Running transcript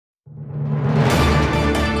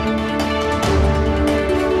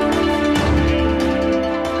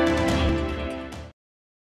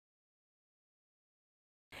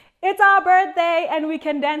It's our birthday and we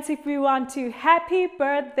can dance if we want to. Happy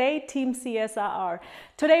birthday, Team CSIR.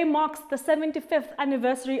 Today marks the 75th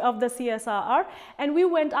anniversary of the CSIR, and we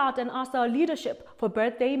went out and asked our leadership for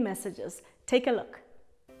birthday messages. Take a look.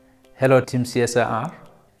 Hello, Team CSIR.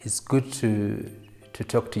 It's good to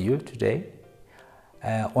talk to you today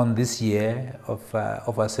on this year of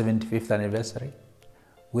our 75th anniversary,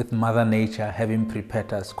 with Mother Nature having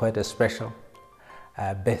prepared us quite a special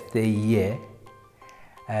birthday year.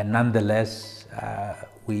 Nonetheless,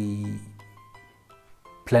 we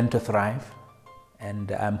plan to thrive,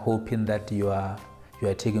 and I'm hoping that you are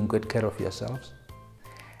taking good care of yourselves,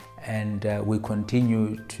 and we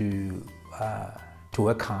continue to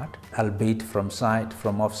work hard, albeit from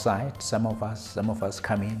off-site. Some of us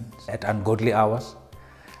come in at ungodly hours.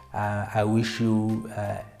 I wish you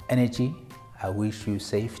energy, I wish you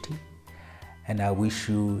safety, and I wish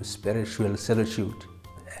you spiritual solitude,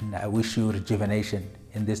 and I wish you rejuvenation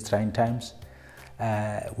in these trying times.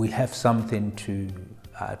 We have something to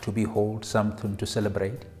behold, something to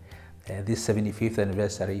celebrate. This 75th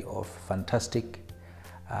anniversary of fantastic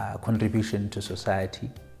contribution to society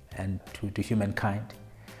and to humankind.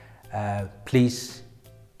 Please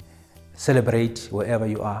celebrate wherever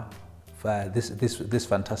you are for this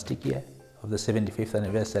fantastic year of the 75th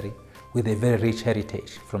anniversary with a very rich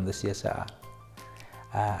heritage from the CSIR.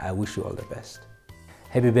 I wish you all the best.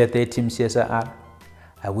 Happy birthday, Team CSIR.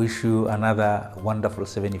 I wish you another wonderful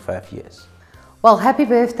 75 years. Well, happy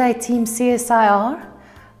birthday, Team CSIR.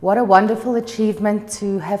 What a wonderful achievement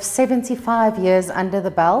to have 75 years under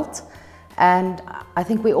the belt. And I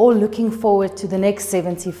think we're all looking forward to the next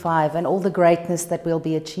 75 and all the greatness that we'll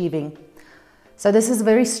be achieving. So this is a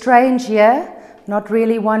very strange year, not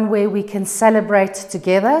really one where we can celebrate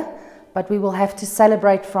together, but we will have to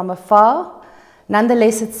celebrate from afar.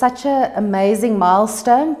 Nonetheless, it's such an amazing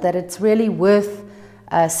milestone that it's really worth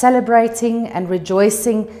celebrating and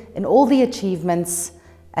rejoicing in all the achievements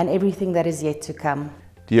and everything that is yet to come.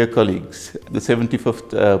 Dear colleagues, the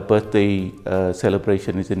 75th birthday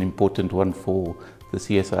celebration is an important one for the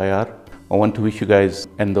CSIR. I want to wish you guys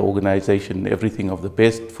and the organization everything of the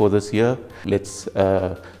best for this year. Let's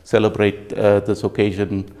celebrate this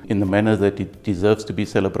occasion in the manner that it deserves to be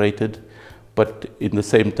celebrated. But in the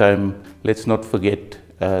same time, let's not forget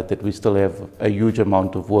that we still have a huge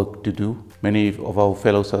amount of work to do. Many of our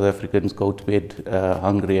fellow South Africans go to bed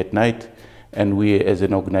hungry at night, and we as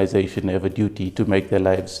an organization have a duty to make their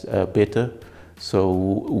lives better. So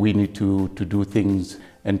we need to do things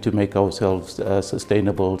and to make ourselves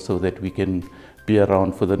sustainable so that we can be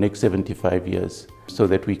around for the next 75 years, so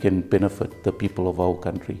that we can benefit the people of our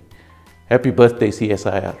country. Happy birthday,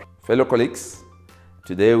 CSIR. Fellow colleagues,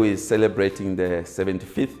 today we're celebrating the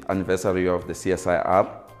 75th anniversary of the CSIR.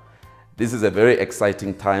 This is a very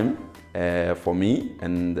exciting time for me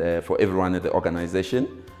and for everyone at the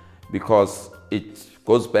organization, because it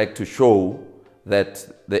goes back to show that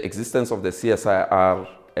the existence of the CSIR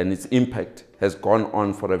and its impact has gone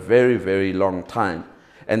on for a very, very long time.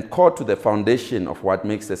 And core to the foundation of what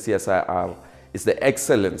makes the CSIR is the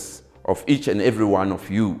excellence of each and every one of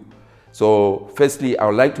you. So firstly, I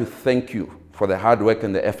would like to thank you for the hard work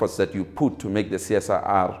and the efforts that you put to make the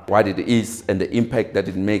CSIR what it is and the impact that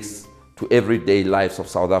it makes to everyday lives of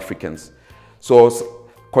South Africans. So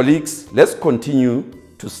colleagues, let's continue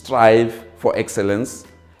to strive for excellence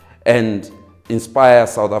and inspire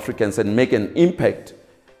South Africans and make an impact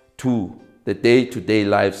to the day-to-day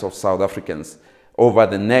lives of South Africans over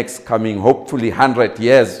the next coming, hopefully, 100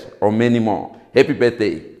 years or many more. Happy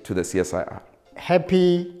birthday to the CSIR.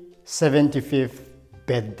 Happy 75th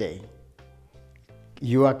birthday.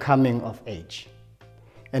 You are coming of age.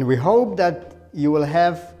 And we hope that you will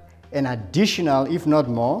have an additional, if not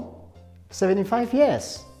more, 75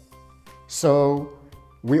 years. So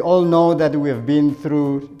we all know that we have been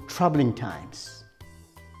through troubling times,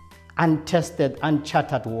 untested,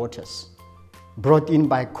 uncharted waters brought in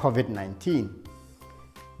by COVID-19.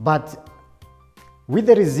 But with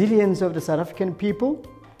the resilience of the South African people,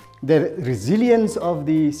 the resilience of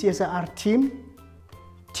the CSIR Team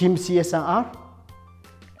CSIR,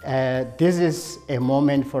 this is a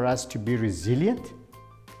moment for us to be resilient,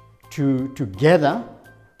 to together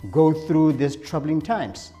go through these troubling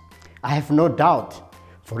times. I have no doubt,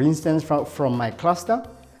 for instance, from my cluster,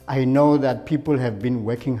 I know that people have been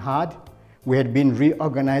working hard. We had been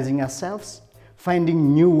reorganizing ourselves,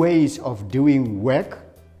 finding new ways of doing work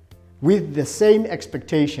with the same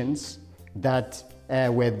expectations that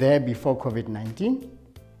were there before COVID-19.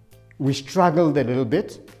 We struggled a little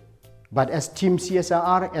bit, but as Team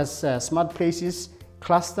CSIR, as Smart Places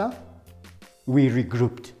cluster, we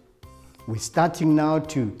regrouped. We're starting now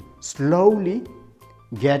to slowly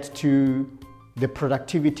get to the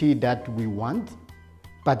productivity that we want.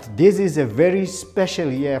 But this is a very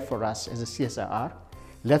special year for us as a CSIR.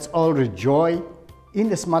 Let's all rejoice in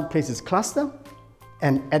the Smart Places cluster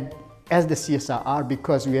and as the CSIR,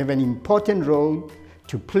 because we have an important role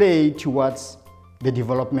to play towards the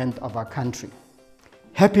development of our country.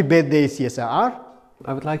 Happy birthday, CSIR.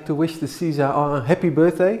 I would like to wish the CSIR a happy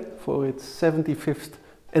birthday for its 75th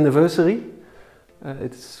anniversary.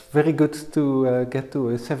 It's very good to get to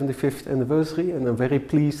a 75th anniversary, and I'm very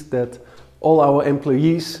pleased that all our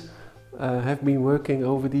employees have been working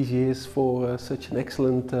over these years for such an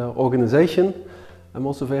excellent organization. I'm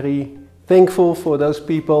also very thankful for those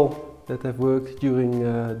people that have worked during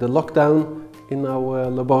the lockdown in our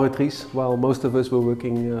laboratories while most of us were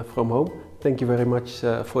working from home. Thank you very much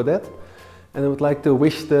for that. And I would like to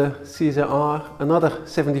wish the CSIR another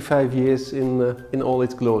 75 years in all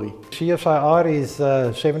its glory. CSIR is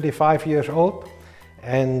 75 years old,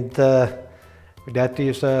 and that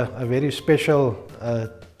is a very special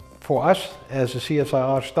for us as a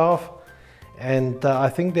CSIR staff. And I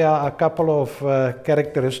think there are a couple of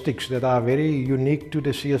characteristics that are very unique to the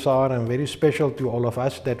CSIR and very special to all of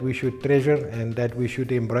us that we should treasure and that we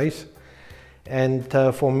should embrace. And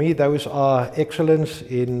for me, those are excellence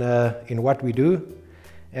in what we do,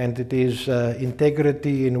 and it is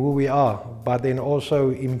integrity in who we are, but then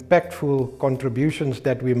also impactful contributions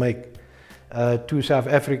that we make to South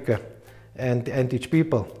Africa and its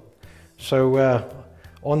people. So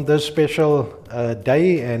on this special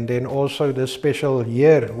day and then also this special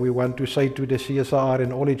year, we want to say to the CSIR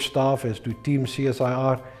and all its staff, as to Team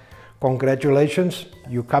CSIR, congratulations,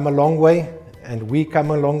 you come a long way. And we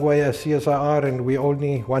come a long way as CSIR, and we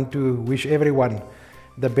only want to wish everyone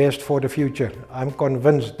the best for the future. I'm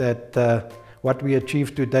convinced that what we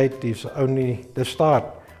achieved to date is only the start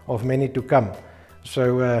of many to come.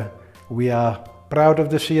 So we are proud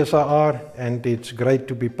of the CSIR, and it's great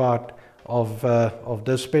to be part of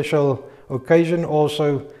this special occasion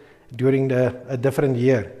also during a different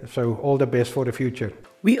year. So all the best for the future.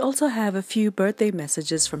 We also have a few birthday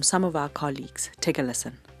messages from some of our colleagues. Take a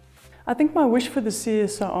listen. I think my wish for the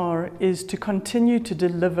CSIR is to continue to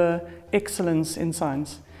deliver excellence in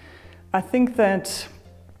science. I think that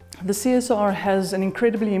the CSIR has an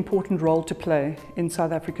incredibly important role to play in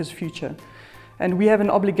South Africa's future, and we have an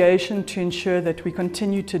obligation to ensure that we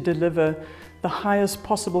continue to deliver the highest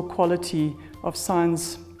possible quality of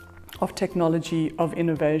science, of technology, of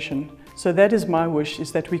innovation. So that is my wish,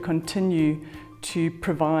 is that we continue to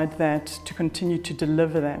provide that, to continue to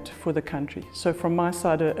deliver that for the country. So from my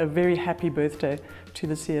side, a very happy birthday to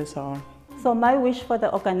the CSIR. So my wish for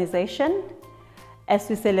the organization, as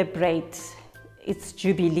we celebrate its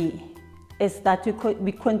jubilee, is that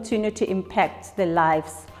we continue to impact the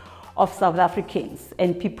lives of South Africans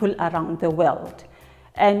and people around the world,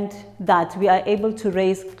 and that we are able to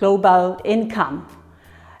raise global income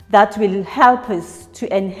that will help us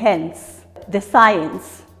to enhance the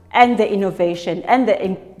science and the innovation and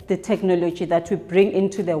the technology that we bring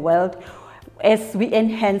into the world as we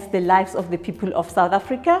enhance the lives of the people of South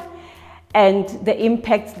Africa and the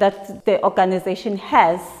impact that the organization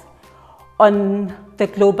has on the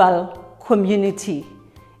global community,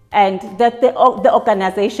 and that the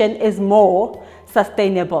organization is more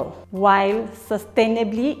sustainable while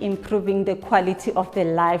sustainably improving the quality of the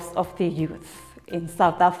lives of the youth in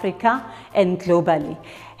South Africa and globally.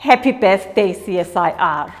 Happy birthday,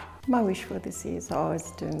 CSIR. My wish for the CSIR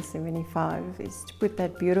is turn 75 is to put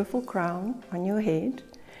that beautiful crown on your head,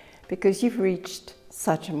 because you've reached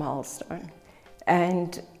such a milestone.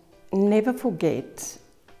 And never forget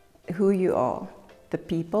who you are. The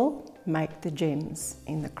people make the gems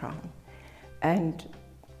in the crown. And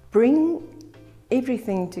bring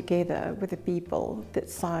everything together with the people, the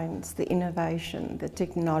science, the innovation, the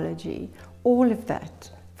technology, all of that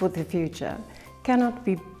for the future cannot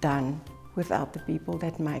be done without the people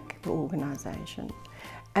that make the organization.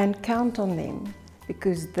 And count on them,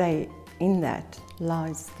 because in that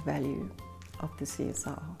lies the value of the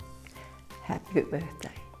CSIR. Happy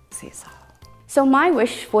birthday, CSIR. So my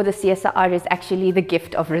wish for the CSIR is actually the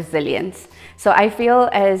gift of resilience. So I feel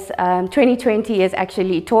as 2020 has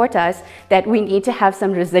actually taught us that we need to have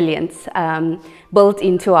some resilience built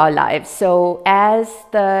into our lives. So as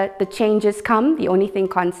the changes come, the only thing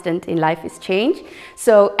constant in life is change.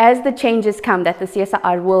 So as the changes come, that the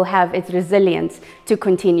CSIR will have its resilience to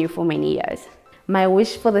continue for many years. My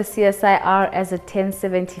wish for the CSIR as a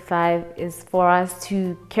 1075 is for us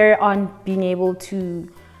to carry on being able to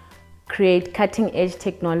create cutting-edge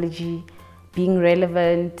technology, being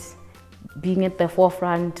relevant, being at the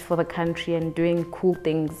forefront for the country and doing cool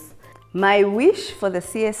things. My wish for the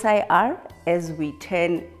CSIR as we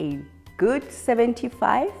turn a good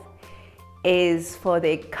 75 is for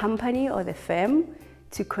the company or the firm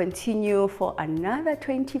to continue for another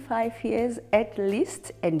 25 years at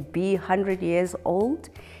least and be 100 years old.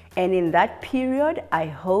 And in that period, I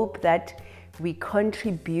hope that we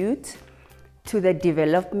contribute to the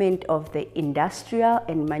development of the industrial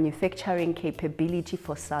and manufacturing capability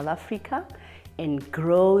for South Africa and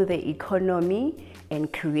grow the economy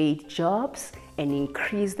and create jobs and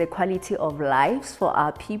increase the quality of lives for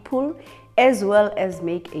our people, as well as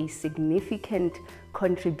make a significant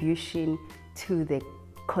contribution to the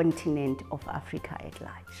continent of Africa at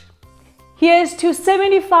large. Here's to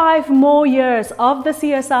 75 more years of the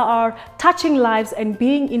CSIR touching lives and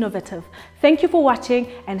being innovative. Thank you for watching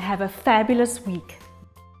and have a fabulous week.